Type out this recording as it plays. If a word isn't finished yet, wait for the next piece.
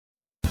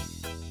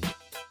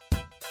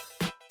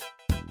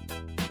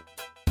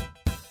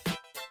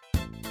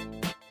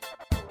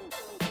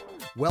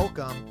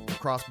Welcome to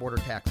Cross-Border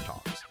Tax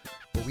Talks,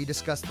 where we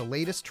discuss the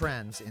latest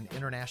trends in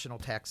international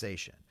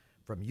taxation,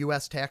 from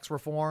U.S. tax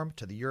reform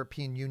to the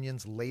European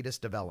Union's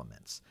latest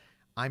developments.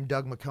 I'm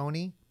Doug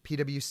McConey,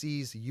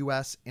 PwC's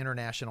U.S.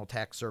 International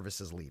Tax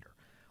Services leader.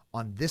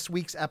 On this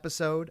week's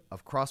episode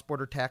of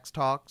Cross-Border Tax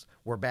Talks,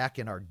 we're back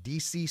in our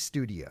D.C.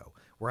 studio,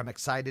 where I'm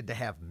excited to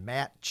have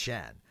Matt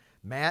Chen.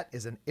 Matt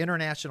is an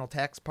international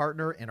tax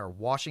partner in our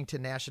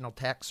Washington National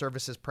Tax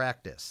Services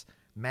practice.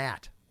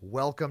 Matt,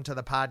 welcome to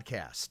the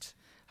podcast.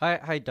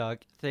 Hi, Doug.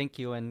 Thank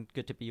you, and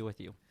good to be with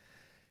you.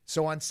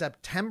 So on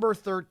September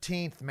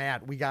 13th,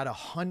 Matt, we got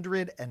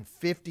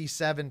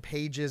 157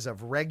 pages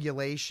of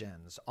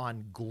regulations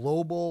on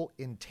global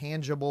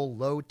intangible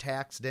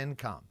low-taxed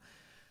income.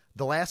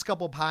 The last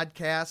couple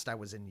podcasts, I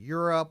was in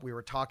Europe. We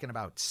were talking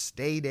about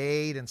state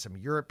aid and some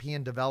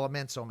European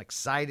development, so I'm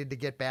excited to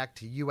get back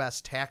to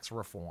U.S. tax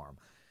reform.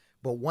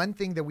 But one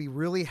thing that we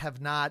really have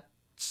not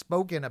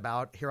spoken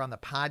about here on the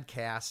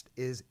podcast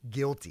is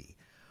GILTI.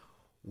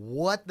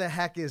 What the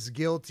heck is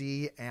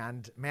GILTI?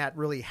 And Matt,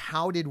 really,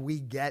 how did we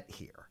get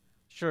here?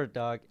 Sure,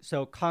 Doug.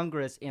 So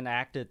Congress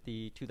enacted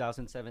the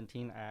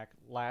 2017 Act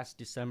last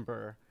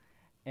December.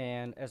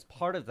 And as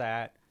part of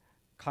that,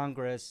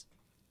 Congress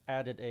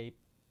added a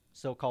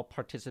so-called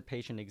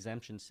participation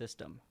exemption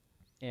system.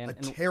 A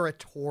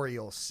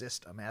territorial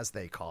system, as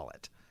they call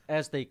it.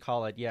 As they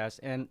call it, yes.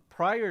 And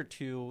prior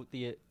to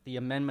the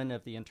amendment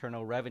of the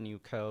Internal Revenue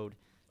Code,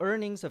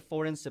 earnings of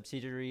foreign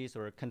subsidiaries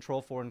or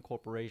controlled foreign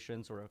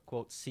corporations, or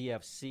quote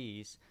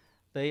CFCs,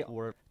 they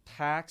were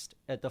taxed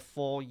at the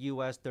full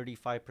U.S.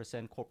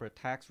 35% corporate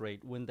tax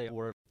rate when they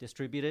were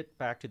distributed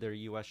back to their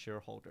U.S.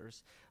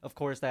 shareholders. Of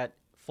course, that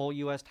full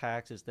U.S.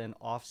 tax is then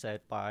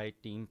offset by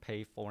deemed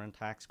pay foreign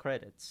tax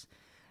credits.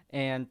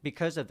 And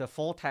because of the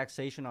full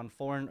taxation on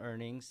foreign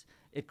earnings,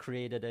 it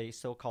created a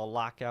so-called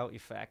lockout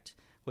effect,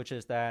 which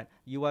is that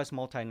U.S.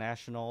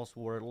 multinationals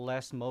were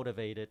less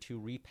motivated to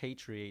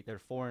repatriate their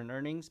foreign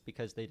earnings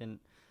because they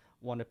didn't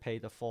want to pay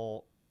the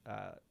full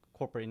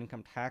corporate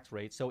income tax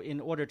rate. So in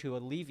order to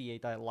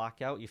alleviate that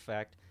lockout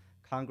effect,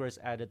 Congress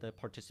added the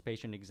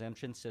participation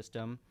exemption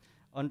system,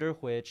 under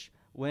which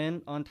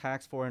when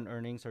untaxed foreign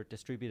earnings are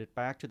distributed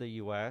back to the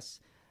U.S.,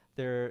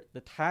 the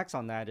tax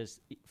on that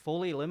is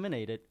fully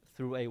eliminated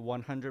through a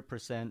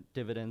 100%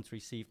 dividends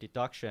received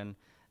deduction.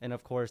 And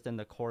of course, then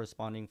the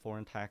corresponding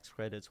foreign tax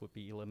credits would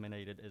be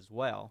eliminated as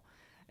well.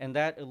 And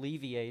that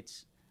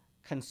alleviates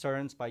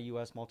concerns by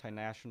U.S.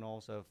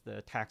 multinationals of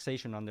the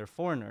taxation on their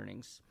foreign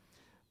earnings.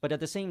 But at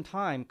the same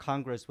time,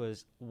 Congress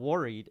was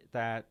worried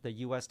that the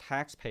U.S.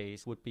 tax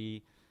base would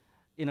be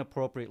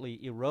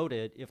inappropriately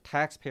eroded if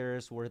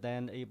taxpayers were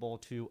then able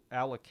to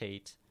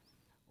allocate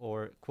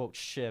or, quote,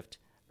 shift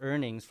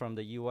earnings from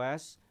the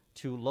U.S.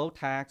 to low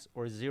tax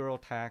or zero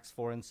tax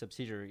foreign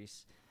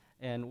subsidiaries.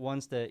 And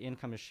once the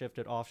income is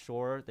shifted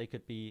offshore, they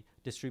could be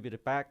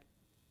distributed back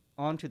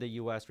onto the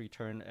U.S.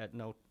 return at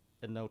no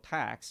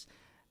tax.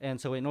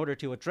 And so in order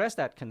to address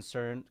that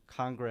concern,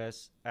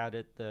 Congress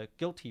added the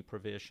GILTI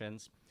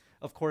provisions.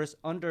 Of course,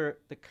 under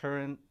the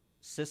current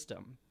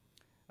system,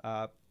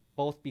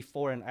 both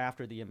before and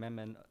after the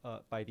amendment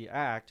by the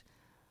Act,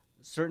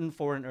 certain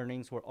foreign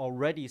earnings were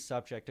already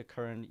subject to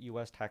current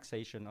U.S.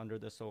 taxation under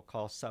the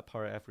so-called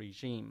Subpart F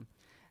regime.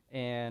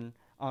 And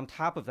on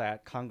top of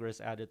that, Congress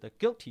added the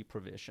GILTI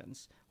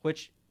provisions,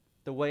 which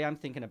the way I'm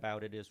thinking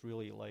about it is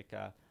really like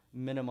a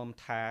minimum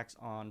tax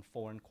on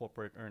foreign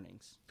corporate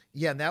earnings.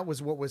 Yeah, and that was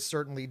what was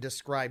certainly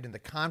described in the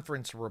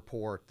conference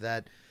report,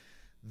 that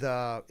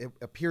it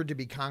appeared to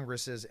be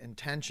Congress's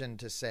intention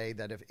to say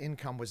that if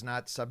income was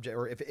not subject,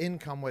 or if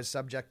income was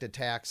subject to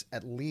tax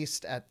at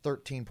least at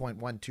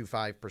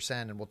 13.125%,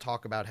 and we'll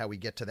talk about how we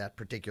get to that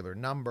particular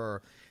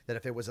number, that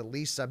if it was at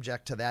least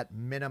subject to that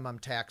minimum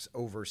tax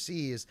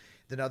overseas,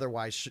 then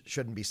otherwise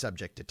shouldn't be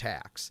subject to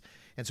tax.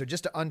 And so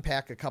just to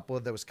unpack a couple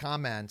of those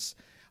comments,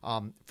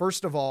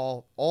 first of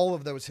all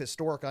of those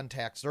historic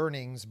untaxed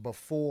earnings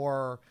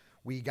before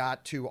we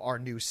got to our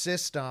new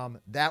system,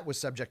 that was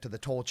subject to the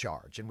toll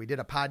charge. And we did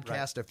a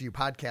podcast a few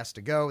podcasts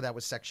ago. That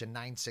was Section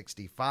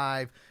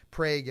 965.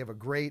 Prey gave a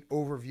great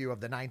overview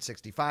of the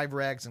 965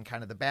 regs and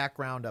kind of the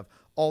background of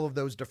all of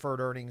those deferred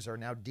earnings are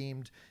now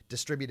deemed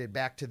distributed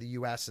back to the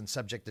U.S. and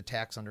subject to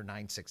tax under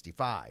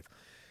 965.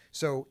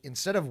 So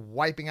instead of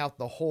wiping out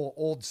the whole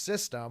old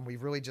system,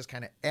 we've really just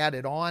kind of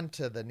added on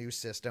to the new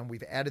system.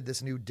 We've added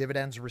this new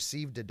dividends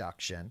received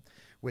deduction,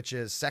 which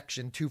is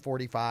Section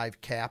 245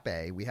 Cap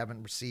A. We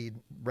haven't received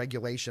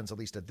regulations, at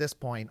least at this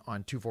point,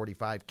 on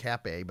 245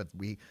 Cap A, but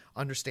we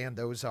understand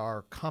those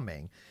are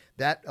coming.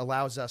 That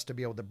allows us to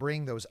be able to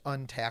bring those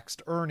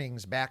untaxed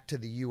earnings back to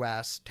the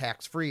U.S.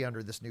 tax-free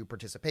under this new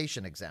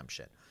participation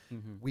exemption.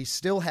 Mm-hmm. We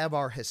still have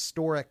our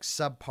historic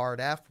Subpart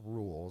F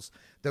rules.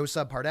 Those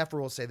Subpart F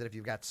rules say that if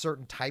you've got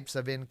certain types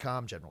of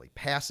income, generally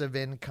passive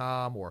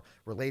income or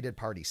related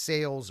party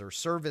sales or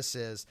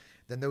services,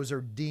 then those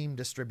are deemed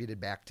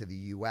distributed back to the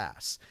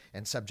U.S.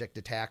 and subject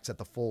to tax at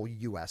the full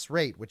U.S.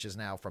 rate, which is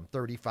now from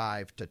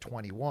 35 to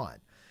 21.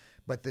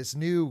 But this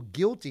new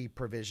GILTI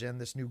provision,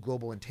 this new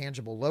global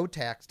intangible low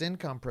taxed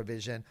income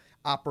provision,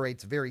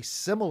 operates very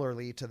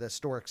similarly to the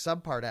historic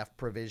subpart F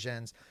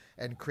provisions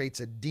and creates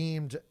a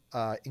deemed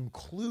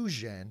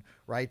inclusion,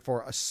 right,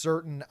 for a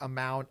certain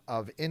amount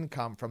of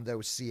income from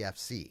those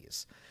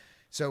CFCs.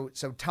 So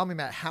tell me,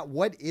 Matt,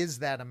 what is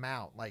that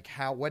amount? Like,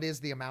 what is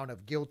the amount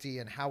of GILTI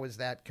and how is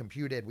that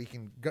computed? We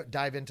can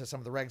dive into some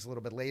of the regs a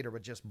little bit later,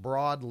 but just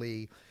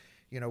broadly,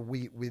 you know,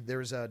 we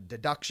there's a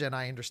deduction,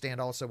 I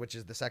understand also, which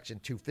is the Section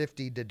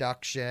 250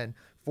 deduction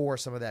for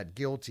some of that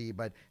GILTI.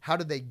 But how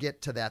do they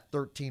get to that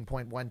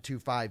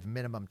 13.125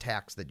 minimum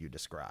tax that you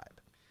describe?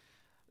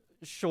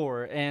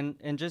 Sure, and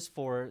just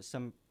for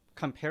some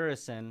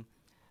comparison,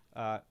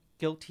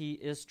 GILTI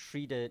is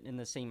treated in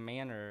the same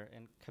manner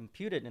and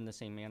computed in the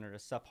same manner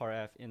as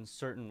Subpart F in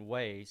certain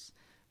ways,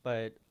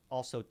 but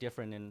also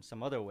different in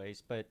some other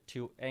ways. But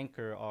to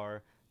anchor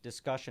our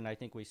discussion, I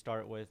think we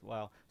start with,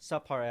 well,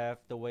 Subpart F,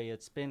 the way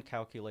it's been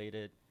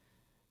calculated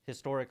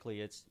historically,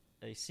 it's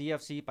a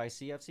CFC by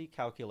CFC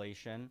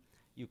calculation.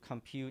 You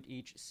compute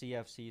each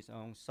CFC's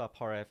own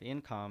Subpart F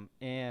income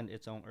and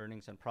its own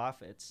earnings and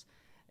profits.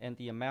 And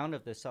the amount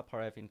of the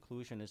Subpart F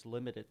inclusion is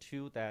limited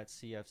to that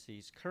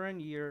CFC's current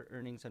year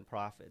earnings and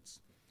profits.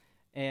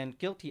 And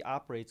GILTI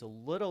operates a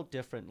little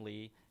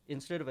differently.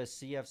 Instead of a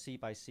CFC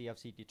by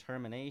CFC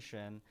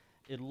determination,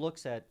 it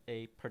looks at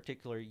a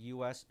particular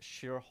U.S.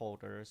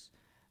 shareholder's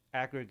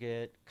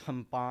aggregate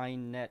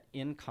combined net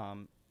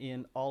income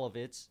in all of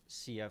its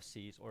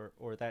CFCs,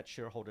 or that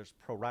shareholder's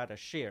pro rata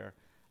share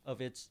of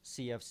its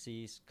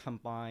CFC's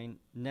combined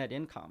net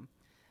income.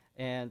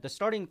 And the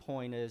starting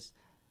point is,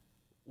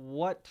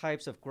 what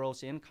types of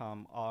gross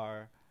income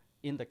are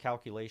in the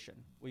calculation?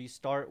 We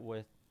start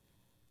with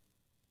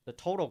the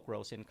total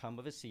gross income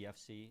of a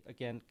CFC,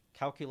 again,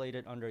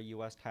 calculated under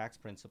U.S. tax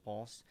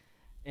principles,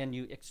 and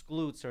you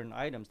exclude certain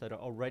items that are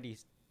already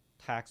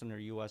taxed under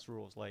U.S.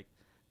 rules, like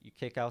you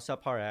kick out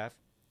Subpart F,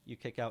 you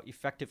kick out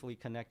effectively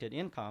connected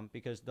income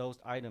because those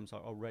items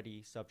are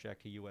already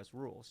subject to U.S.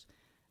 rules.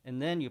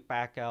 And then you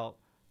back out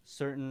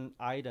certain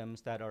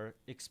items that are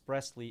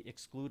expressly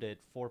excluded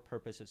for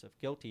purposes of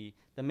GILTI.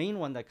 The main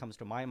one that comes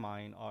to my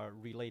mind are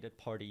related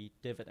party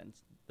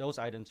dividends. Those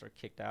items are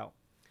kicked out.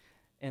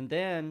 And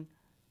then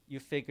you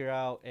figure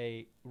out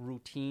a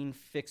routine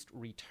fixed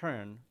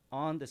return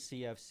on the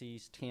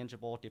CFC's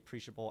tangible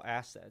depreciable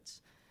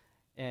assets.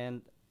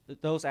 And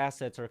those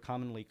assets are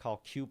commonly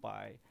called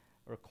QBI,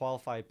 or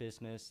Qualified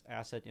Business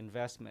Asset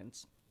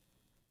Investments.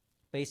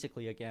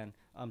 Basically, again,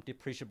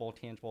 depreciable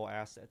tangible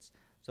assets.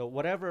 So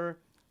whatever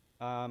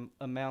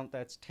amount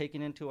that's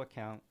taken into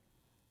account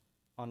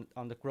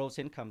on the gross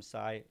income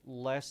side,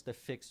 less the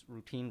fixed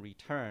routine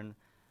return,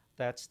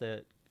 that's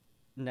the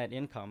net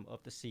income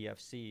of the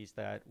CFCs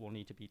that will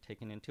need to be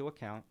taken into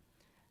account.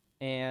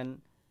 And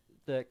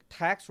the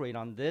tax rate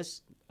on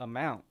this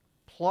amount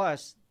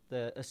plus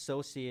the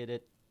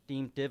associated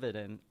deemed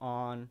dividend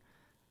on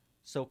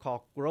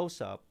so-called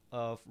gross up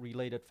of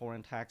related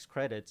foreign tax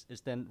credits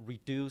is then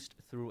reduced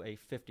through a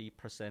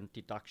 50%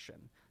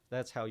 deduction.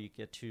 That's how you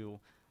get to,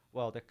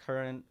 well, the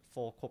current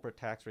full corporate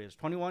tax rate is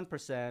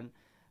 21%,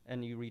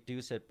 and you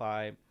reduce it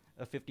by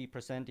a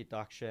 50%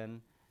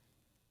 deduction,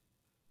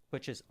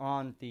 which is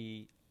on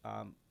the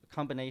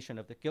combination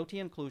of the GILTI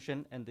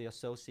inclusion and the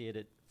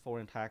associated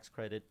foreign tax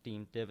credit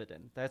deemed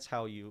dividend. That's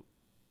how you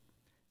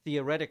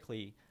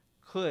theoretically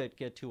could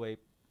get to a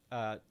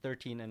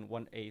 13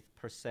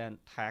 1/8%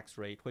 tax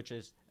rate, which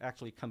is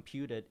actually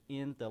computed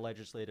in the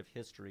legislative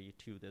history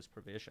to this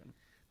provision.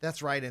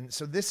 That's right. And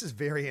so this is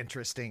very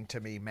interesting to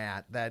me,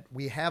 Matt, that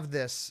we have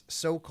this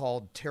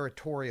so-called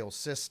territorial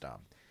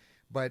system.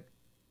 But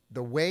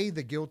the way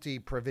the GILTI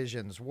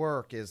provisions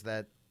work is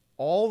that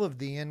all of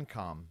the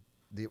income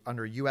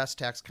under U.S.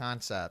 tax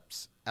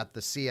concepts at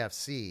the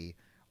CFC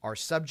are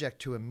subject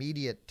to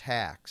immediate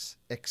tax,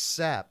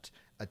 except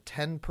a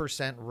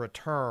 10%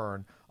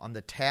 return on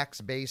the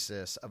tax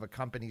basis of a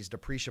company's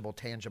depreciable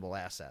tangible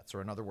assets,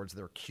 or in other words,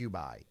 their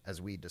QBI,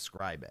 as we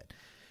describe it.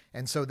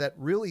 And so that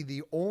really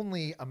the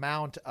only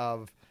amount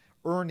of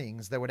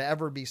earnings that would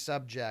ever be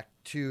subject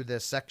to the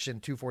Section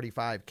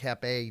 245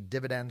 Cap A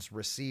dividends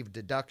received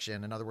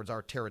deduction, in other words,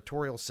 our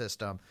territorial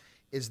system,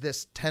 is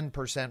this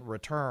 10%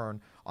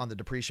 return on the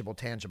depreciable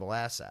tangible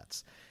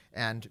assets.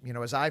 And, you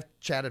know, as I've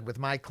chatted with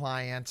my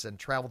clients and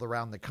traveled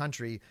around the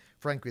country,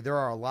 frankly, there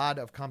are a lot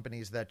of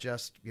companies that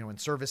just, you know, in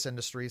service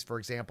industries, for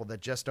example, that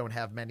just don't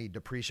have many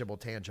depreciable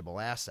tangible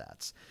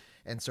assets.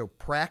 And so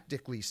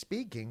practically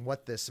speaking,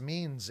 what this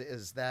means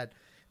is that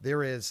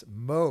there is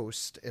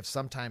most, if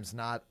sometimes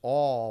not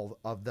all,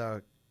 of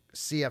the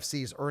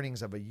CFC's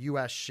earnings of a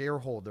U.S.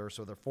 shareholder,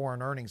 so their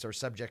foreign earnings, are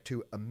subject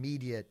to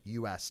immediate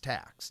U.S.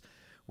 tax,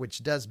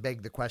 which does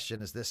beg the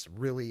question, is this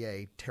really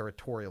a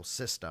territorial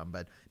system?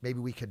 But maybe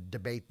we could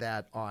debate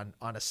that on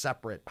a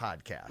separate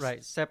podcast.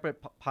 Right,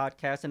 separate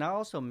podcast. And I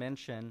also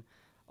mention,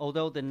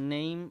 although the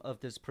name of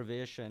this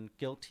provision,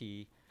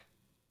 GILTI,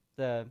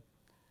 the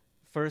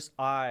first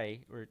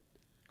I, or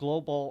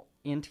global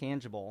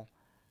intangible,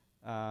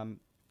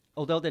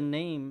 although the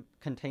name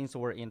contains the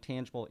word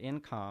intangible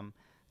income,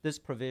 this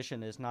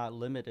provision is not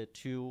limited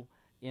to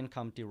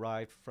income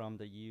derived from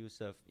the use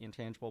of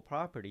intangible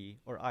property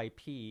or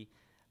IP.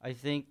 I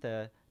think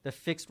the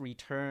fixed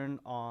return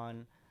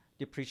on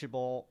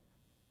depreciable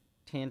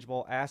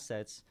tangible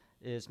assets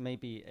is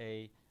maybe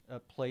a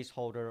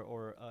placeholder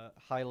or a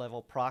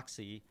high-level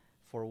proxy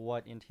for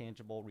what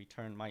intangible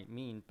return might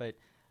mean. But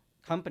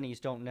companies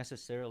don't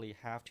necessarily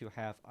have to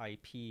have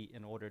IP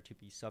in order to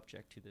be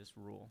subject to this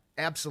rule.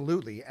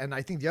 Absolutely. And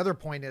I think the other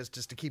point is,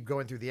 just to keep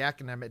going through the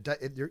acronym,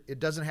 it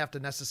doesn't have to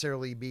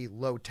necessarily be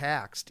low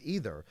taxed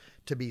either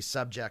to be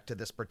subject to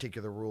this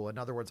particular rule. In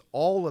other words,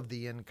 all of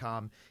the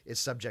income is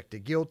subject to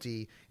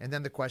GILTI. And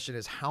then the question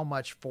is how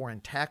much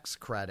foreign tax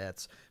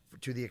credits,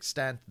 to the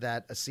extent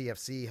that a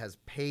CFC has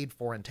paid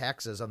foreign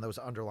taxes on those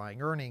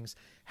underlying earnings,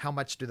 how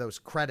much do those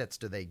credits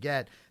do they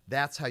get?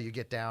 That's how you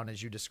get down,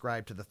 as you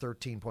described, to the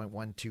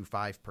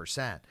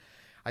 13.125%.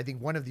 I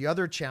think one of the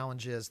other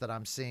challenges that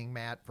I'm seeing,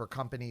 Matt, for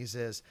companies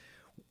is,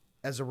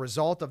 as a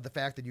result of the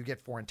fact that you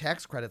get foreign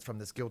tax credits from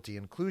this GILTI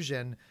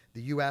inclusion,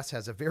 the U.S.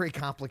 has a very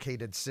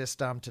complicated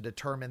system to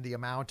determine the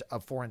amount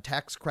of foreign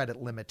tax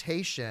credit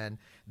limitation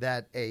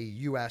that a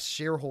U.S.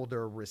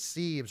 shareholder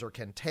receives or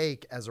can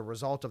take as a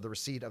result of the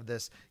receipt of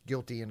this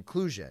GILTI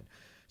inclusion.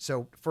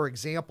 So, for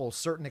example,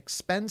 certain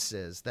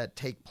expenses that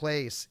take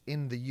place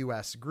in the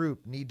U.S.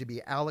 group need to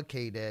be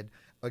allocated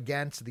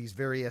against these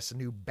various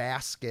new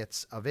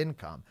baskets of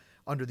income.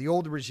 Under the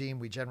old regime,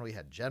 we generally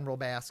had general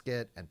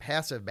basket and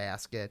passive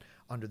basket.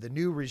 Under the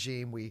new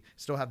regime, we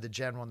still have the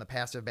general and the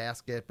passive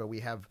basket, but we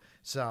have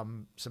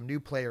some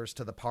new players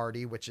to the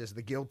party, which is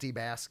the GILTI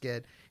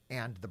basket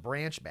and the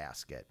branch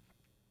basket.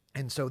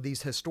 And so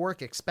these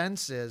historic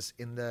expenses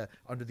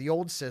under the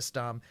old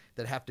system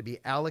that have to be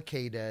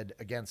allocated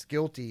against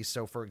GILTI,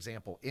 so for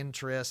example,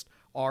 interest,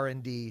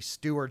 R&D,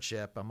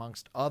 stewardship,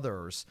 amongst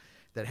others,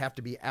 that have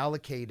to be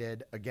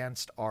allocated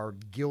against our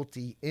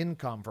GILTI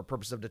income for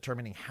purpose of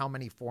determining how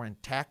many foreign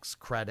tax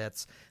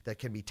credits that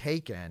can be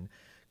taken,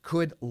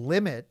 could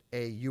limit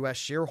a U.S.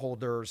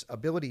 shareholder's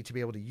ability to be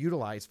able to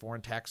utilize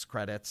foreign tax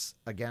credits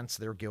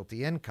against their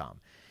GILTI income.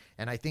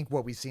 And I think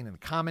what we've seen in the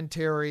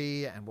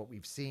commentary and what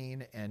we've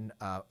seen in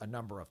a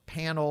number of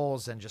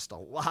panels and just a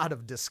lot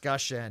of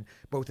discussion,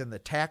 both in the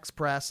tax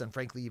press and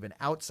frankly even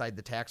outside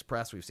the tax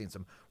press, we've seen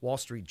some Wall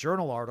Street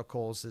Journal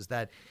articles, is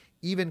that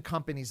even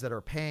companies that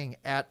are paying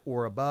at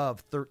or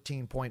above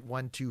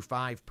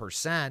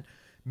 13.125%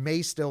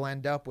 may still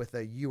end up with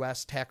a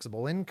U.S.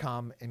 taxable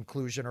income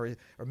inclusion or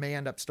may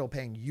end up still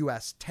paying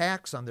U.S.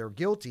 tax on their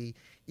GILTI,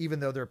 even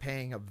though they're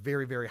paying a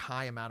very, very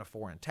high amount of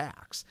foreign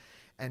tax.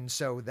 And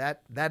so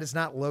that is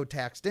not low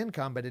taxed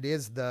income, but it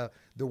is the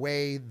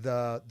way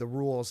the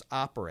rules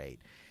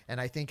operate.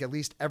 And I think at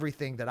least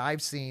everything that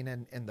I've seen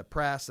in the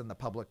press and the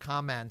public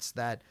comments,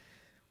 that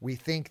we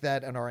think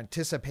that and are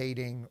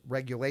anticipating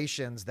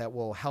regulations that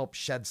will help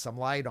shed some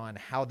light on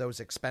how those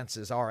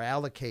expenses are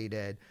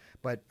allocated.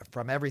 But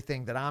from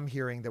everything that I'm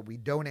hearing, that we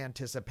don't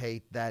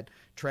anticipate that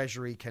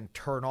Treasury can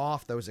turn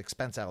off those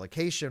expense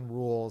allocation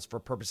rules for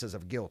purposes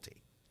of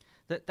GILTI.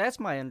 That's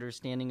my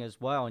understanding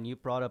as well. And you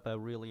brought up a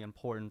really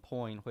important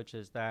point, which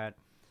is that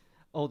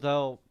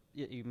although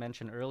you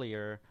mentioned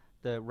earlier,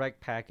 the reg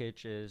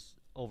package is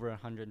over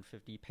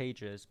 150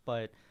 pages,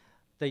 but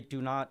they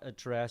do not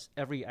address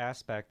every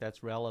aspect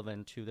that's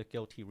relevant to the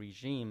GILTI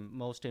regime,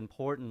 most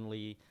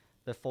importantly,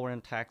 the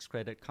foreign tax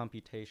credit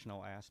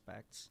computational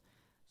aspects.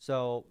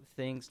 So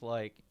things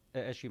like,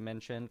 as you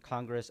mentioned,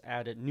 Congress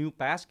added new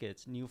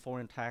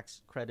foreign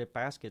tax credit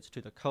baskets to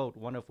the code,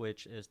 one of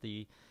which is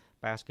the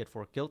basket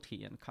for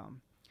GILTI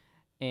income.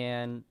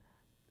 And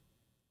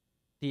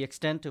the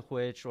extent to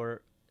which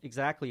or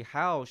exactly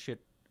how should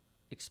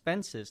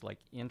expenses like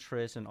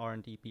interest and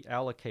R&D be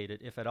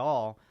allocated, if at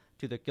all,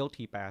 to the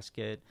GILTI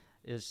basket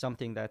is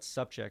something that's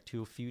subject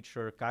to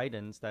future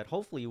guidance that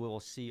hopefully we will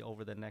see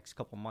over the next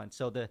couple months.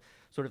 So the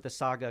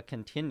saga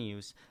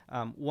continues.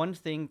 One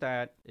thing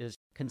that is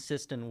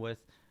consistent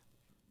with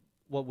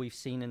what we've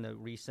seen in the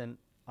recent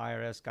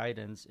IRS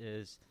guidance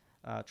is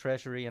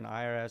Treasury and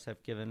IRS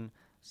have given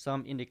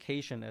some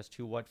indication as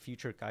to what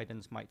future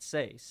guidance might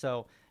say.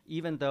 So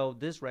even though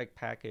this reg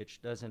package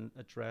doesn't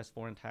address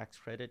foreign tax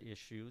credit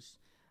issues,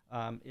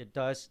 it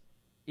does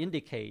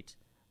indicate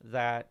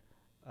that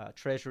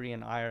Treasury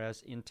and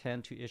IRS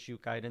intend to issue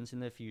guidance in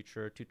the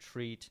future to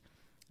treat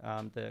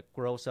the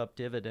gross up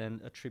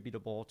dividend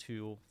attributable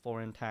to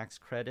foreign tax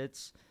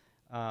credits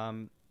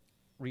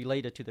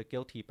related to the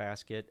GILTI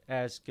basket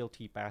as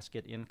GILTI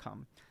basket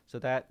income. So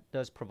that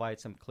does provide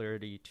some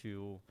clarity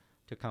to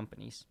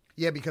companies.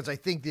 Yeah, because I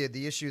think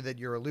the issue that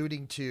you're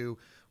alluding to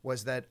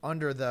was that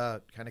under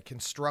the kind of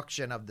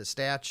construction of the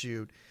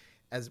statute,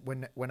 as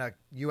when a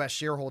U.S.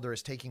 shareholder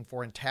is taking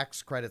foreign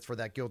tax credits for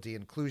that GILTI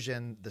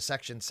inclusion, the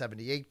Section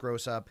 78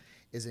 gross up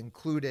is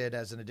included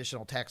as an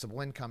additional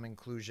taxable income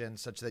inclusion,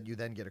 such that you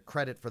then get a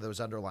credit for those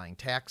underlying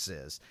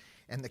taxes.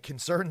 And the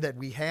concern that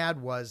we had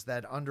was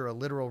that under a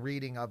literal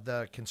reading of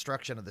the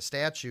construction of the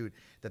statute,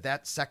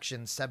 that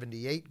Section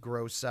 78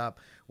 gross up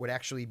would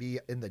actually be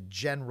in the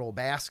general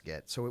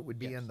basket. So it would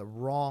be in the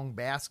wrong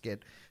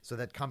basket, so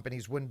that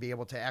companies wouldn't be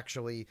able to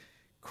actually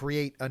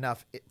create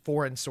enough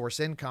foreign source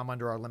income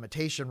under our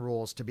limitation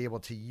rules to be able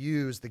to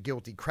use the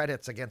GILTI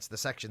credits against the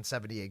Section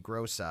 78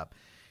 gross up.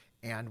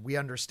 And we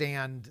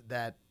understand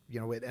that,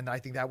 and I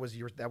think that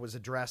was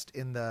addressed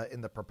in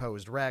the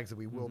proposed regs, that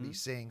we will be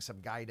seeing some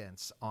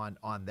guidance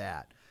on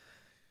that.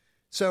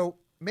 So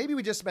maybe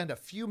we just spend a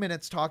few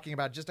minutes talking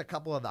about just a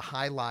couple of the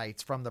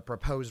highlights from the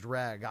proposed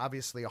reg.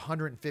 Obviously,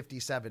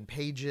 157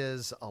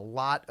 pages, a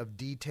lot of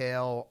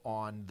detail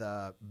on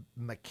the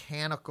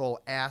mechanical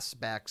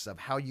aspects of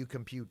how you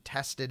compute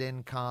tested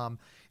income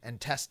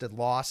and tested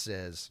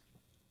losses.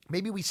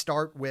 Maybe we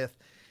start with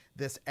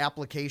this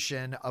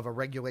application of a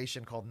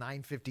regulation called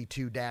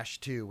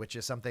 952-2, which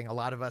is something a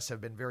lot of us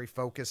have been very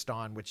focused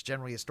on, which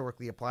generally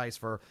historically applies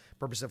for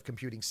purpose of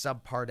computing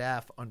subpart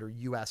F under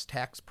U.S.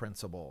 tax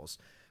principles.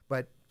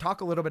 But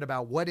talk a little bit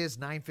about what is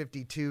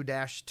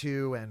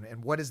 952-2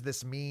 and what does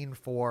this mean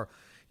for,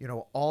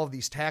 all of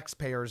these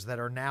taxpayers that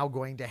are now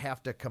going to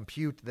have to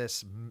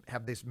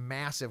have this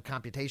massive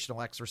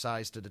computational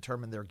exercise to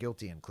determine their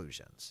GILTI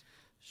inclusions.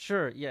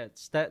 Sure.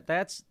 Yes,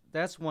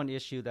 that's one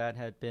issue that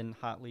had been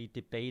hotly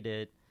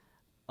debated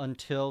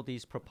until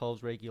these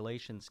proposed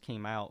regulations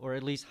came out, or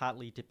at least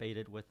hotly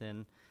debated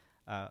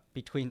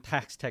between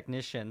tax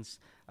technicians,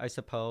 I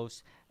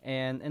suppose.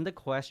 And the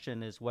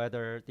question is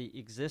whether the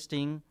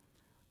existing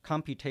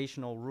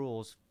computational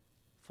rules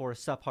for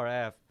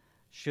subpart F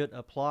should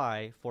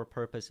apply for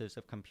purposes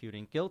of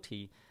computing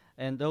GILTI.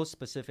 And those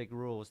specific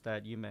rules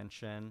that you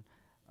mentioned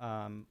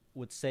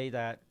would say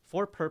that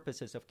for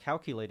purposes of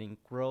calculating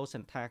gross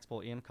and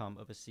taxable income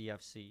of a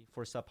CFC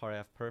for subpart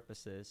F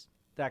purposes,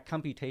 that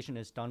computation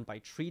is done by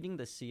treating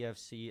the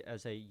CFC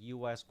as a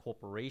U.S.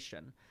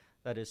 corporation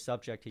that is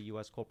subject to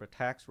U.S. corporate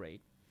tax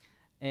rate.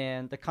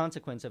 And the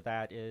consequence of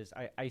that is,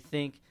 I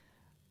think,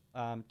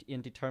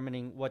 in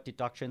determining what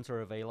deductions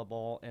are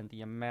available and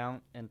the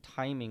amount and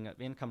timing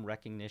of income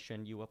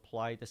recognition, you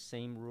apply the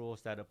same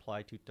rules that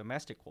apply to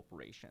domestic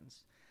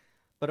corporations.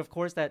 But of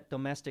course, that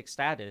domestic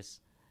status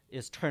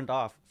is turned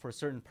off for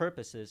certain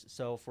purposes.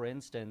 So, for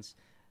instance,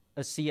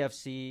 a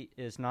CFC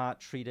is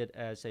not treated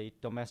as a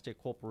domestic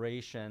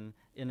corporation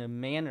in a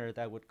manner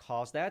that would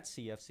cause that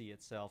CFC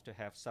itself to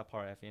have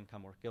subpart F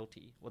income or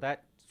GILTI. Well,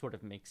 that sort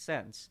of makes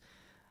sense.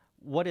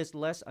 What is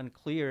less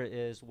unclear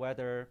is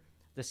whether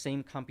the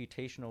same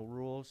computational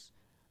rules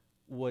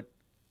would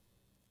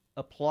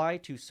apply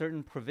to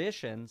certain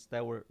provisions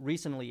that were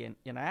recently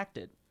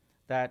enacted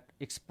that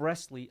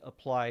expressly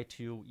apply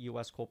to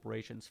U.S.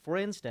 corporations. For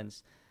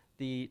instance,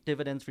 the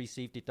dividends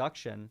received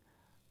deduction,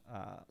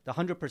 the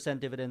 100%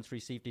 dividends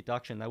received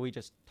deduction that we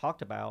just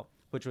talked about,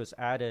 which was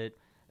added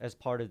as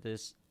part of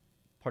this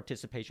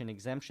participation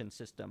exemption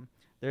system.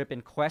 There have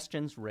been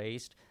questions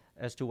raised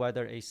as to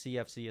whether a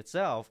CFC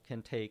itself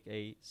can take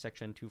a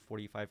Section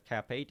 245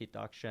 Cap A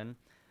deduction.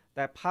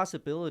 That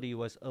possibility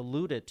was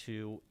alluded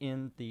to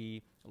in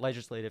the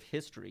legislative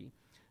history,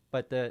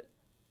 but the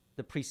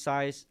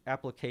precise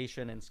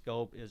application and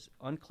scope is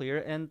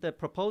unclear, and the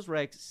proposed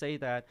regs say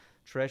that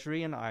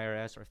Treasury and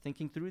IRS are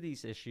thinking through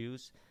these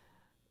issues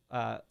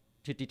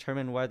to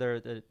determine whether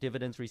the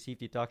dividends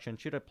received deduction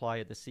should apply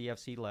at the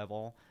CFC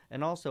level,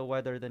 and also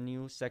whether the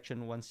new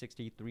Section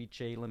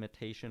 163J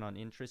limitation on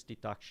interest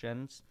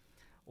deductions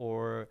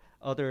or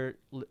other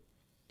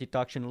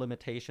deduction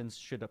limitations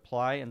should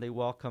apply, and they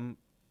welcome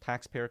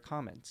taxpayer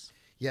comments.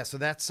 Yeah, so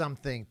that's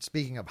something,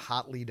 speaking of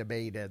hotly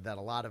debated, that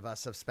a lot of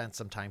us have spent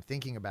some time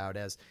thinking about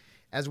as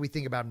we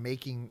think about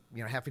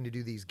having to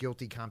do these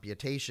GILTI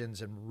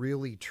computations and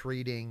really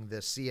treating the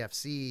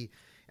CFC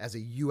as a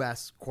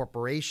U.S.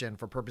 corporation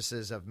for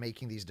purposes of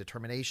making these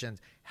determinations.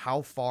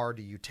 How far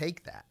do you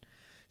take that?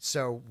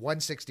 So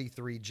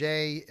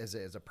 163J is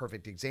a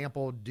perfect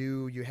example.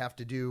 Do you have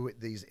to do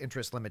these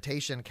interest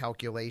limitation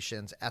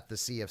calculations at the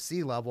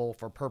CFC level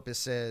for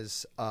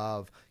purposes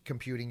of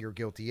computing your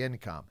GILTI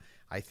income?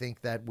 I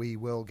think that we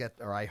will get,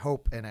 or I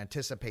hope and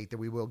anticipate that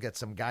we will get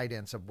some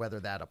guidance of whether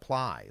that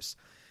applies.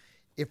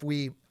 If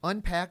we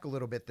unpack a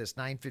little bit this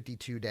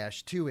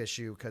 952-2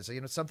 issue, because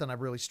it's something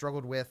I've really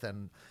struggled with,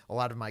 and a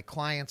lot of my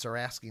clients are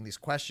asking these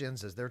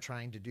questions as they're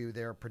trying to do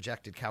their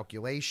projected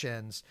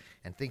calculations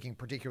and thinking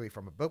particularly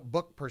from a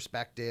book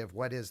perspective,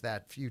 what is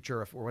that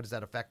future, or what is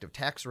that effective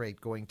tax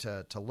rate going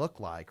to look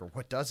like, or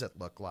what does it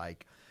look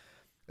like?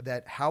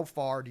 That how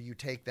far do you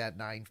take that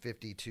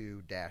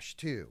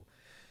 952-2?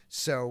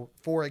 So,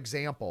 for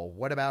example,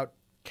 what about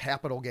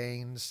capital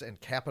gains and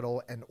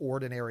capital and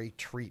ordinary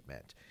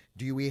treatment?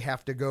 Do we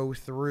have to go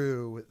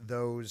through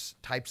those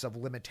types of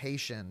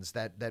limitations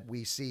that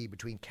we see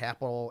between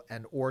capital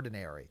and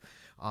ordinary?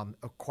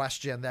 A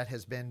question that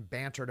has been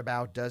bantered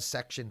about, does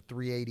Section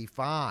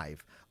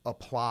 385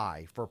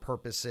 apply for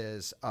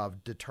purposes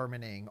of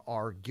determining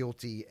our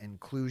GILTI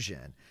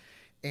inclusion?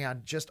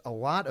 And just a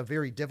lot of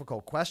very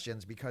difficult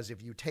questions, because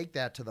if you take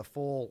that to the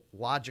full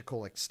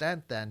logical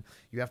extent, then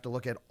you have to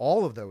look at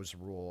all of those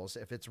rules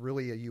if it's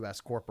really a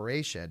U.S.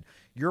 corporation.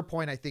 Your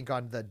point, I think,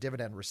 on the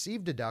dividend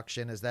received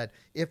deduction is that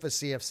if a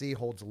CFC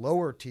holds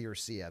lower tier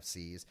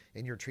CFCs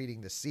and you're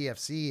treating the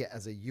CFC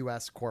as a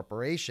U.S.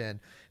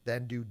 corporation,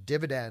 then do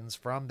dividends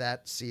from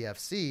that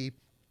CFC,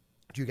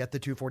 do you get the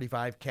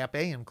 245 Cap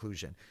A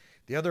inclusion?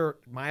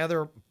 My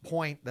other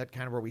point, that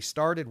kind of where we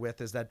started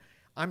with, is that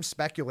I'm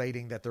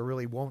speculating that there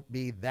really won't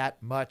be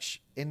that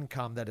much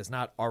income that is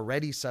not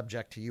already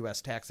subject to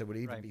U.S. tax that would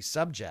even be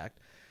subject.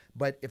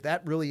 But if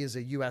that really is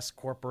a U.S.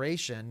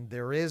 corporation,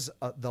 there is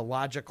the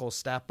logical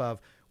step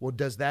of, well,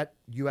 does that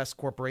U.S.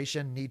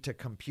 corporation need to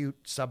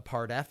compute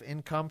subpart F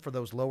income for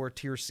those lower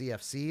tier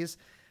CFCs?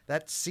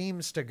 That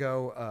seems to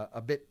go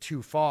a bit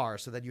too far,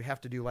 so that you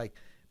have to do like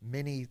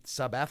mini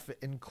sub F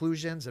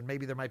inclusions, and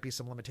maybe there might be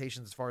some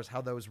limitations as far as how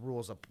those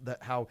rules,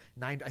 I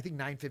think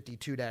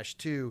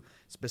 952-2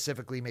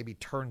 specifically maybe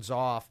turns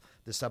off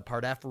the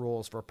subpart F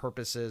rules for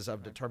purposes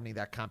of determining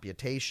that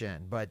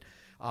computation. But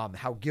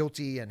how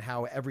GILTI and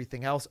how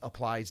everything else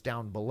applies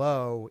down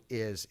below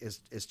is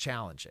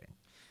challenging.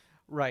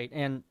 Right.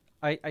 And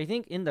I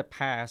think in the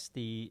past,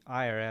 the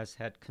IRS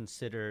had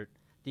considered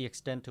the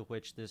extent to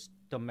which this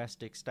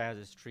domestic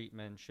status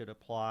treatment should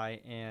apply,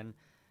 and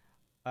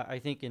I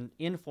think in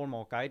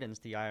informal guidance,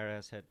 the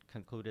IRS had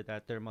concluded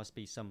that there must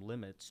be some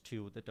limits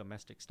to the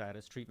domestic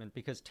status treatment,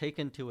 because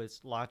taken to its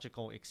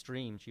logical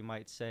extremes, you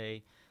might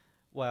say,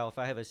 well, if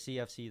I have a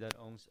CFC that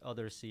owns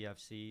other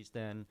CFCs,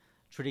 then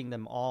treating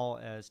them all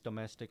as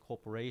domestic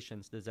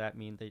corporations, does that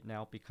mean they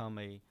now become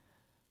a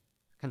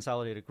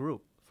consolidated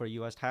group for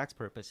U.S. tax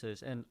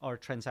purposes? And our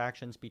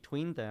transactions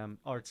between them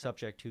are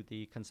subject to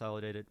the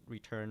consolidated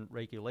return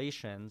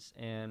regulations.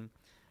 And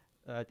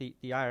the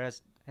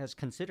IRS has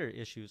considered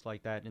issues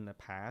like that in the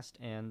past,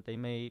 and they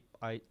may,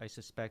 I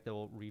suspect, they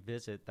will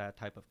revisit that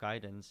type of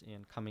guidance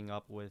in coming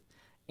up with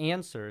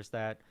answers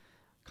that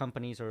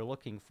companies are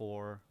looking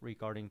for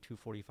regarding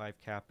 245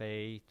 Cap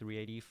A,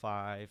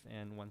 385,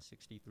 and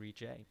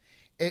 163J.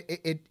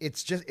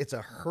 It's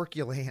a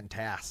Herculean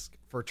task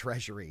for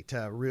Treasury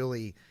to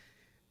really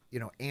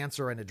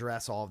answer and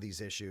address all of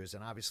these issues.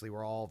 And obviously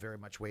we're all very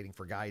much waiting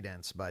for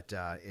guidance, but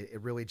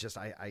it really just,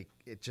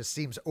 it just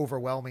seems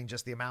overwhelming,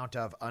 just the amount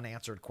of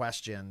unanswered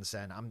questions.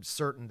 And I'm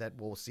certain that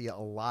we'll see a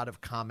lot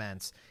of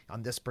comments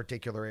on this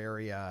particular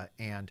area,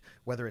 and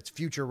whether it's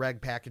future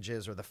reg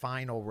packages or the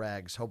final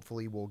regs,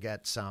 hopefully we'll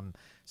get some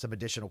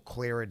additional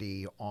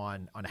clarity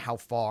on how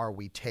far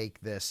we take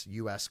this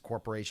U.S.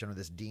 corporation or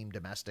this deemed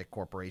domestic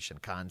corporation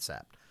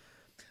concept.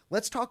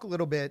 Let's talk a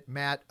little bit,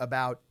 Matt,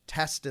 about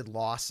tested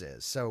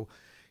losses. So,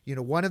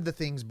 one of the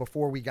things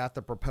before we got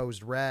the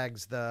proposed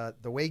regs,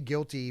 the way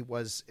GILTI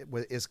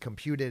is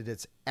computed,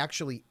 it's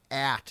actually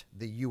at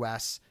the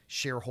U.S.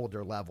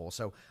 shareholder level.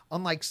 So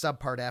unlike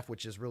subpart F,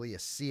 which is really a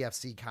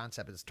CFC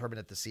concept, it's determined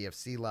at the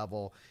CFC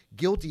level,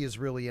 GILTI is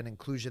really an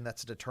inclusion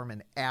that's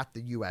determined at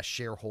the U.S.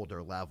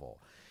 shareholder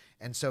level.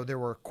 And so there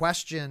were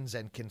questions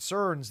and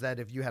concerns that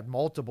if you had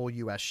multiple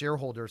U.S.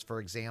 shareholders, for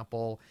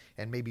example,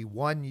 and maybe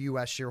one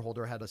U.S.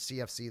 shareholder had a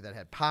CFC that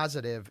had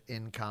positive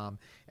income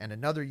and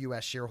another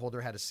U.S.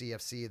 shareholder had a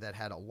CFC that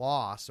had a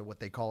loss, or what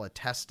they call a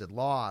tested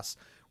loss,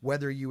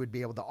 whether you would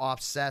be able to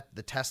offset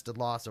the tested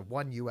loss of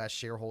one U.S.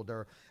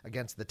 shareholder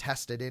against the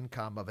tested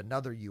income of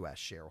another U.S.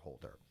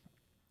 shareholder.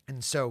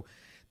 And so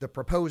the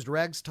proposed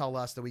regs tell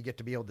us that we get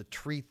to be able to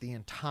treat the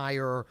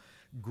entire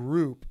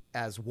group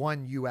as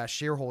one U.S.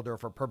 shareholder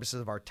for purposes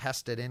of our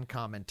tested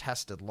income and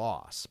tested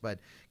loss. But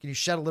can you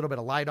shed a little bit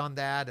of light on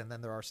that? And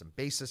then there are some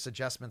basis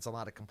adjustments, a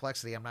lot of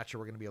complexity I'm not sure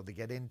we're going to be able to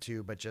get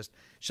into, but just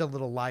shed a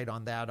little light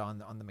on that, on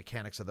the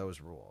mechanics of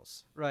those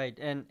rules. Right.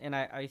 And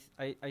I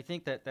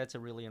think that that's a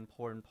really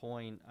important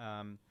point.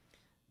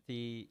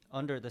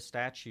 Under the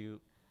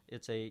statute,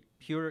 it's a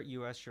pure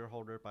U.S.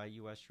 shareholder by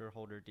U.S.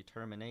 shareholder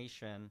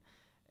determination.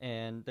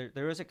 And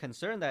there is a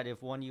concern that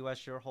if one U.S.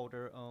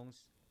 shareholder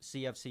owns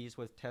CFCs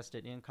with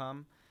tested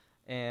income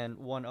and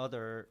one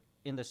other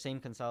in the same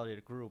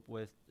consolidated group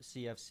with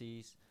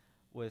CFCs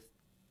with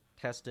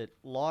tested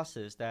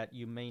losses, that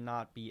you may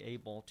not be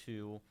able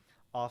to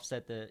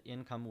offset the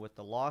income with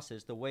the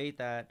losses. The way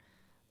that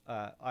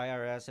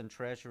IRS and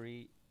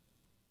Treasury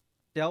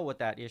dealt with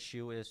that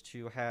issue is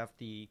to have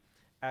the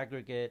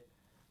aggregate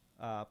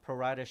pro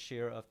rata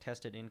share of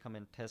tested income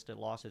and tested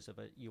losses of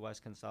a U.S.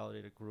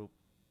 consolidated group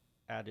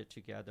added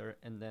together,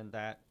 and then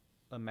that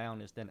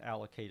amount is then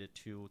allocated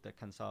to the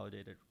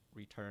consolidated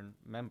return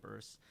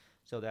members,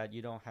 so that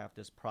you don't have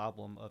this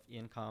problem of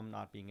income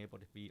not being able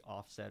to be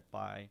offset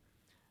by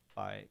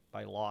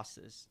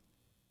losses.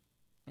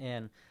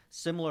 And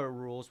similar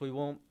rules, we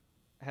won't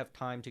have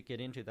time to get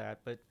into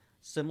that, but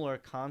similar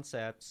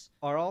concepts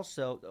are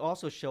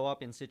also show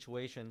up in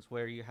situations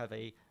where you have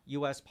a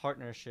U.S.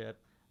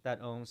 partnership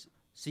that owns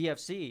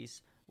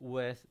CFCs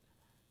with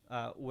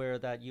where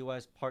that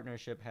U.S.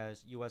 partnership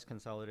has U.S.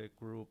 consolidated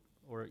group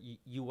or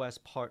U.S.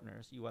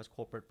 partners, U.S.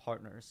 corporate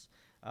partners.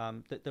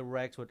 The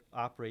regs would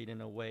operate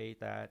in a way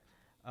that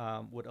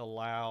would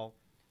allow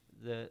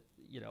the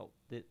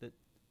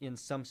in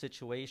some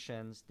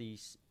situations the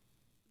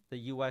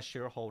U.S.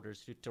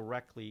 shareholders to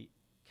directly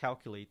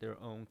calculate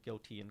their own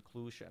GILTI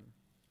inclusion.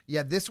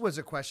 Yeah, this was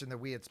a question that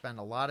we had spent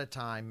a lot of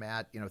time,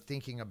 Matt,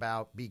 thinking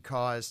about,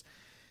 because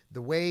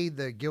the way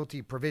the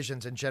GILTI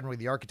provisions and generally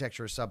the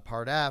architecture of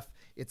Subpart F,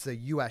 it's a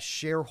U.S.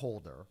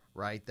 shareholder,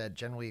 right, that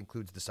generally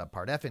includes the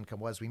Subpart F income.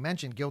 Well, as we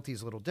mentioned, GILTI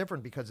is a little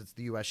different because it's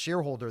the U.S.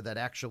 shareholder that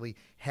actually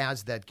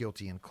has that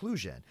GILTI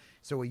inclusion.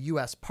 So a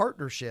U.S.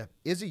 partnership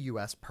is a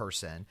U.S.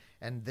 person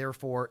and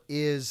therefore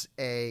is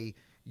a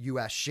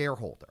U.S.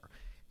 shareholder.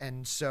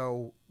 And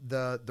so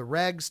the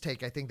regs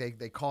take, I think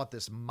they call it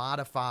this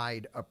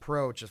modified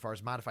approach as far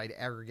as modified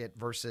aggregate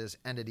versus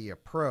entity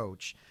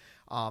approach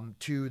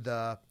to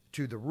the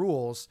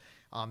rules.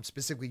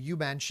 Specifically, you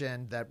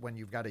mentioned that when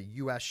you've got a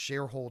U.S.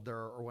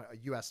 shareholder or a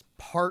U.S.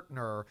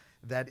 partner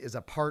that is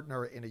a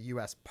partner in a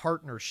U.S.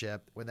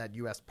 partnership, when that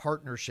U.S.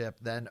 partnership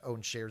then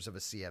owns shares of a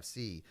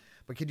CFC.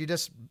 But could you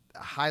just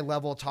high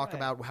level talk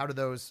about how do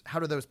those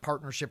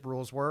partnership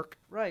rules work?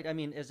 Right. I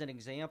mean, as an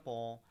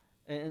example,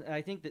 and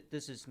I think that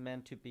this is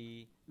meant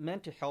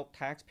to help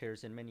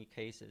taxpayers in many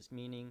cases,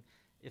 meaning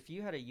if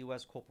you had a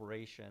U.S.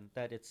 corporation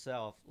that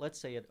itself, let's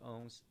say it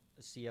owns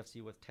a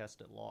CFC with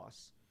tested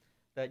loss,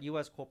 that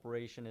U.S.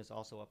 corporation is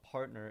also a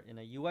partner in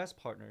a U.S.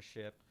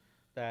 partnership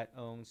that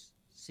owns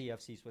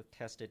CFCs with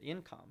tested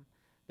income.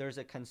 There's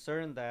a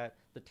concern that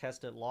the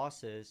tested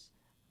losses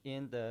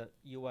in the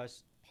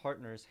U.S.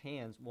 partner's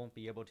hands won't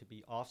be able to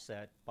be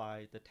offset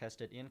by the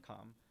tested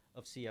income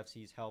of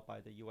CFCs held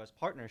by the U.S.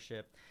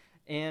 partnership.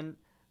 And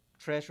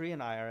Treasury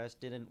and IRS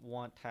didn't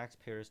want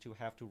taxpayers to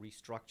have to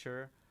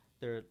restructure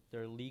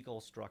their legal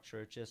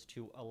structure just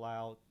to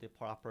allow the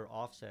proper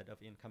offset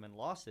of income and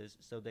losses.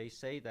 So they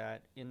say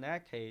that in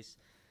that case,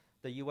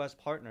 the U.S.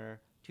 partner,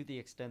 to the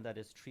extent that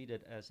is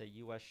treated as a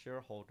U.S.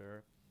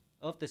 shareholder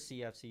of the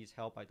CFCs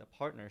held by the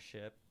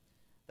partnership,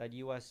 that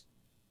U.S.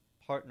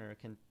 partner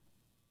can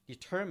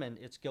determine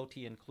its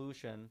GILTI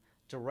inclusion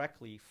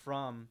directly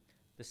from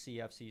the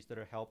CFCs that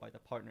are held by the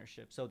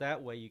partnership. So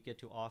that way you get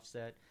to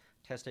offset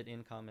tested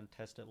income and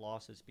tested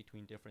losses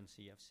between different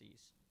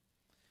CFCs.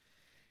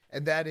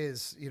 And that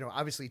is,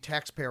 obviously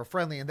taxpayer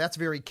friendly, and that's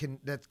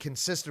that's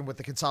consistent with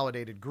the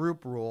consolidated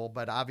group rule.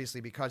 But obviously,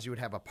 because you would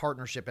have a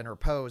partnership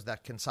interposed,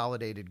 that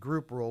consolidated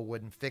group rule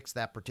wouldn't fix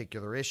that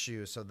particular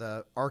issue. So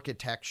the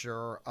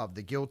architecture of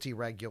the GILTI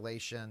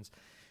regulations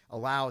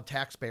allowed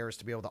taxpayers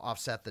to be able to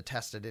offset the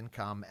tested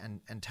income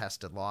and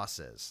tested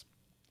losses.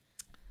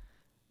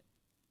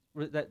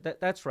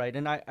 That's right.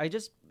 And I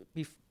just,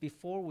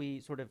 before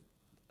we sort of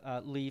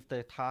leave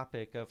the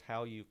topic of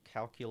how you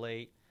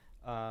calculate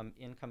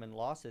income and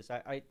losses,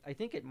 I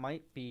think it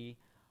might be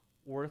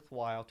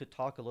worthwhile to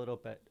talk a little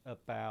bit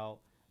about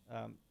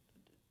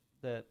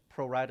the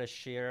pro rata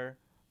share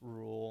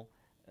rule,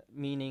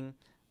 meaning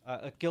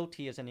a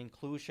GILTI is an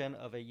inclusion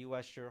of a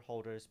U.S.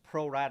 shareholder's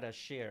pro rata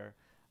share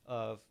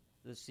of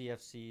the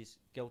CFC's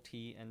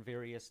GILTI and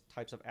various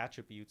types of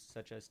attributes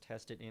such as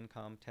tested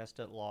income,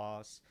 tested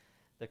loss,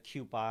 the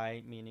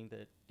QBI, meaning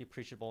the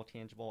depreciable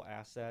tangible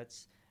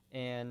assets,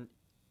 and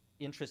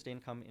interest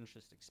income,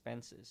 interest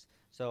expenses.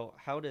 So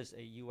how does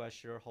a U.S.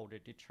 shareholder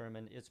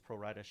determine its pro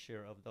rata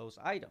share of those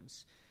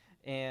items?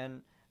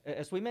 And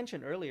as we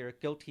mentioned earlier,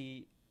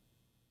 GILTI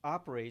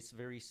operates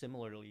very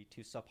similarly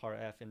to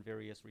Subpart F in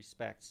various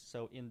respects.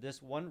 So in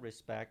this one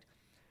respect,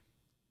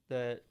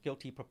 the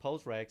GILTI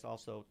proposed regs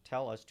also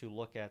tell us to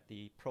look at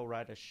the pro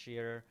rata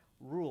share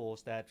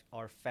rules that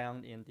are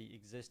found in the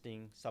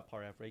existing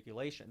Subpart F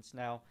regulations.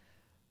 Now,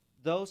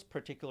 those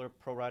particular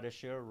pro rata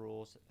share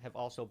rules have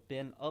also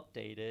been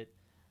updated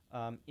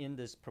in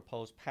this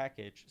proposed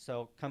package.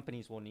 So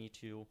companies will need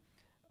to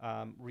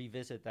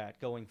revisit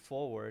that going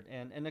forward.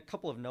 And a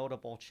couple of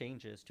notable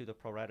changes to the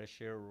pro rata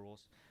share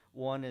rules.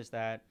 One is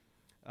that,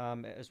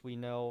 as we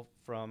know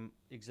from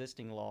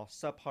existing law,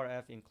 Subpart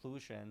F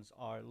inclusions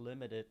are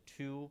limited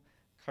to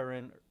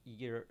current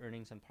year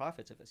earnings and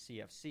profits of a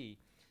CFC.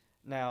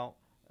 Now,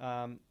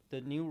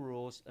 the new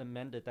rules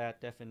amended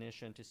that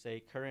definition to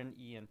say current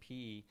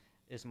E&P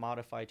is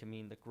modified to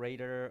mean the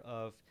greater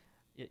of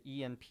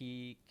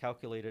E&P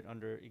calculated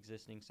under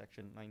existing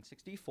Section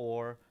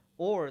 964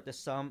 or the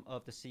sum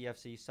of the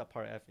CFC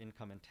Subpart F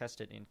income and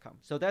tested income.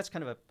 So that's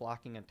kind of a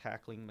blocking and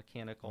tackling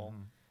mechanical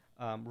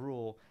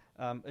rule.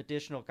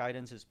 Additional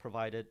guidance is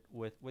provided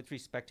with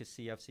respect to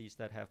CFCs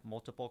that have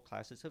multiple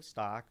classes of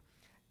stock,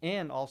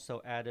 and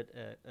also added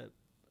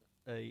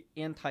a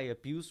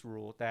anti-abuse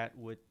rule that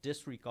would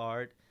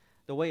disregard,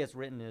 the way it's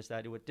written is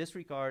that it would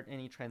disregard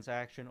any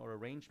transaction or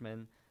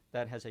arrangement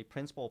that has a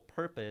principal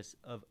purpose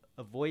of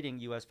avoiding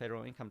U.S.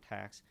 federal income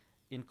tax,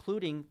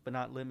 including but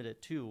not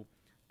limited to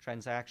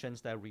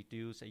transactions that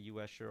reduce a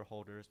U.S.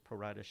 shareholder's pro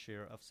rata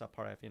share of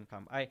Subpart F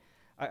income.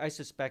 I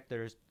suspect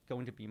there's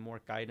going to be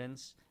more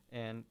guidance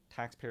and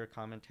taxpayer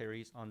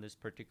commentaries on this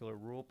particular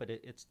rule, but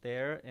it's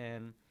there,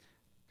 and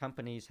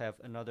companies have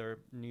another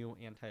new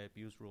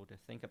anti-abuse rule to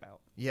think about.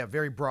 Yeah,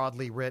 very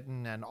broadly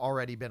written and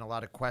already been a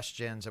lot of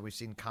questions, and we've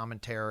seen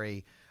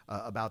commentary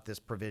about this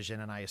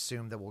provision, and I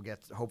assume that we'll get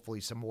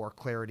hopefully some more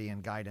clarity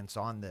and guidance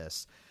on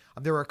this.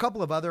 There were a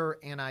couple of other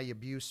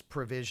anti-abuse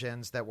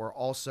provisions that were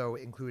also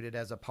included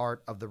as a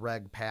part of the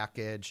reg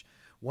package.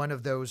 One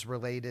of those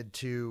related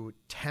to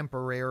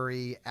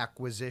temporary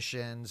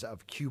acquisitions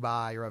of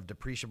QBI or of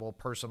depreciable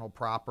personal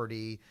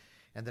property,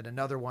 and then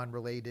another one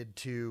related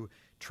to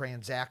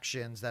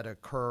transactions that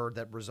occurred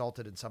that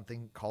resulted in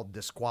something called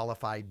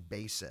disqualified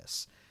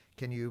basis.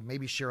 Can you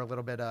maybe share a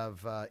little bit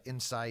of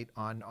insight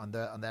on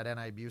that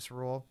anti-abuse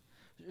rule?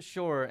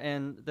 Sure.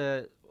 And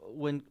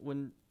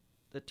when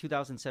the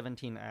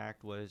 2017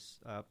 Act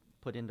was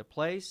put into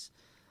place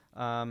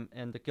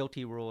and the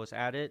GILTI rule was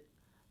added,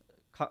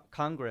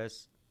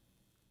 Congress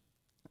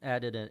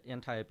added an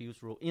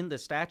anti-abuse rule in the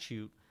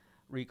statute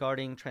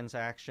regarding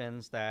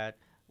transactions that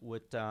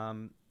would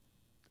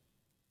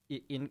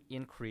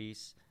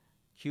increase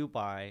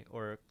QBI,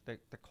 or the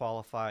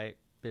qualified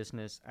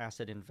business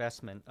asset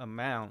investment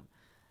amount.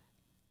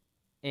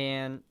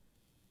 And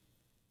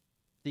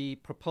the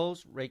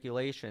proposed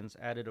regulations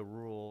added a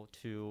rule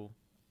to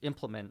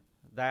implement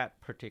that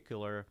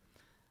particular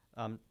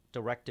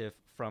directive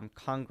from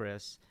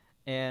Congress.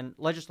 And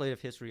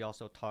legislative history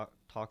also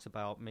talks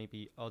about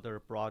maybe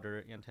other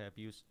broader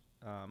anti-abuse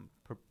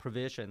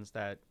provisions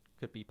that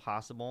could be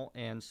possible.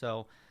 And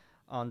so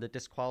on the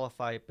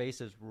disqualified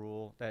basis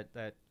rule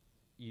that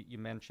you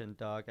mentioned,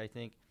 Doug, I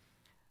think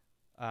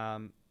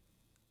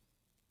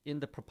in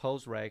the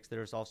proposed regs,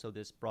 there's also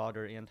this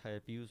broader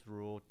anti-abuse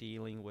rule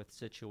dealing with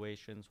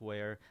situations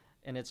where,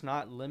 and it's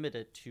not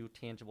limited to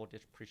tangible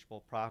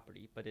depreciable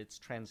property, but it's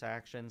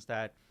transactions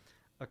that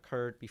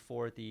occurred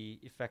before the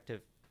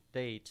effective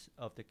date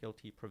of the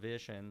GILTI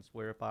provisions,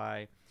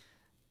 whereby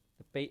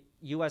the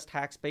U.S.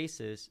 tax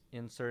bases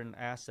in certain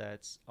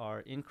assets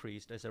are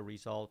increased as a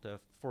result of,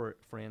 for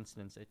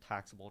instance, a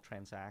taxable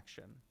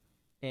transaction.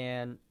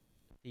 And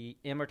the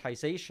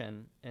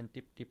amortization and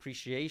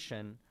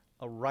depreciation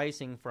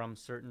arising from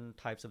certain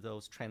types of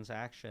those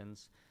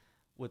transactions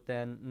would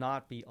then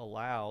not be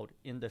allowed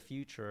in the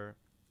future,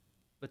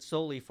 but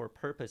solely for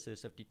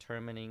purposes of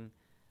determining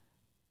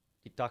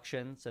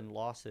deductions and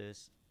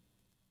losses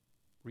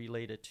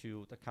related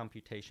to the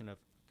computation of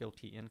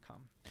GILTI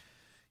income.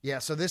 Yeah,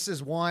 so this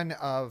is one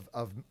of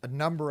a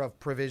number of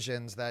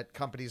provisions that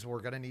companies were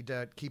going to need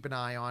to keep an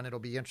eye on. It'll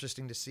be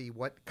interesting to see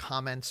what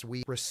comments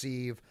we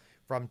receive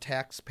from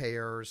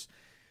taxpayers.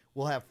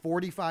 We'll have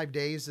 45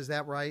 days, is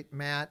that right,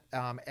 Matt,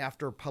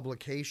 after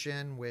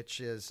publication, which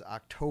is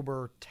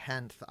October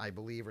 10th, I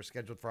believe, or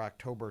scheduled for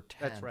October 10th.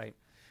 That's right.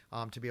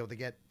 To be able to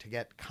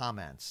get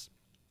comments.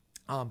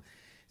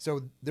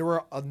 So there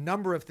were a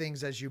number of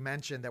things, as you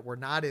mentioned, that were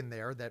not in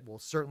there that will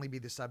certainly be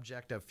the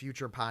subject of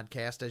future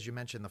podcasts. As you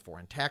mentioned, the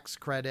foreign tax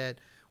credit,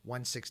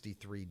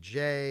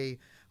 163J,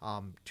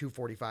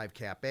 245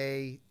 Cap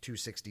A,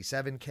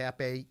 267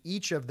 Cap A.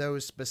 Each of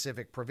those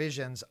specific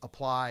provisions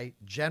apply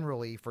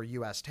generally for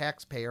U.S.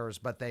 taxpayers,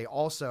 but they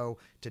also,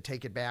 to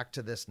take it back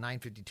to this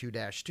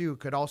 952-2,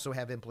 could also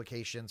have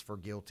implications for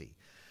GILTI.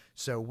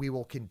 So we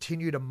will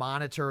continue to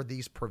monitor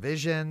these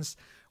provisions.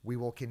 We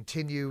will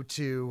continue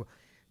to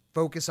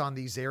focus on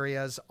these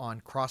areas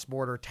on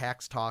Cross-Border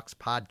Tax Talks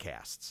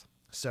podcasts.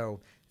 So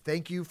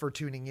thank you for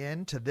tuning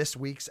in to this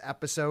week's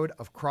episode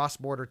of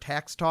Cross-Border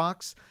Tax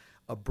Talks,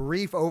 a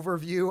brief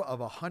overview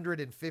of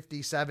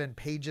 157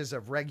 pages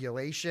of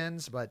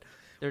regulations, but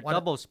they're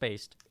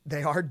double-spaced.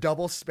 They are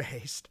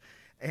double-spaced,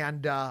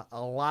 and a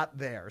lot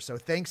there. So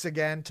thanks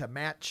again to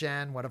Matt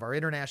Chen, one of our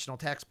international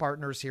tax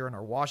partners here in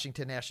our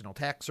Washington National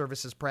Tax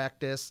Services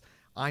practice.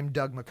 I'm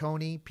Doug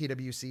McConey,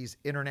 PwC's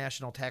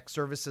International Tax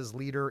Services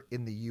leader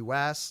in the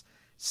U.S.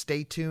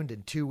 Stay tuned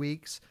in 2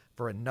 weeks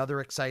for another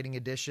exciting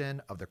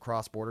edition of the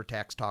Cross-Border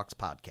Tax Talks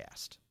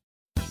podcast.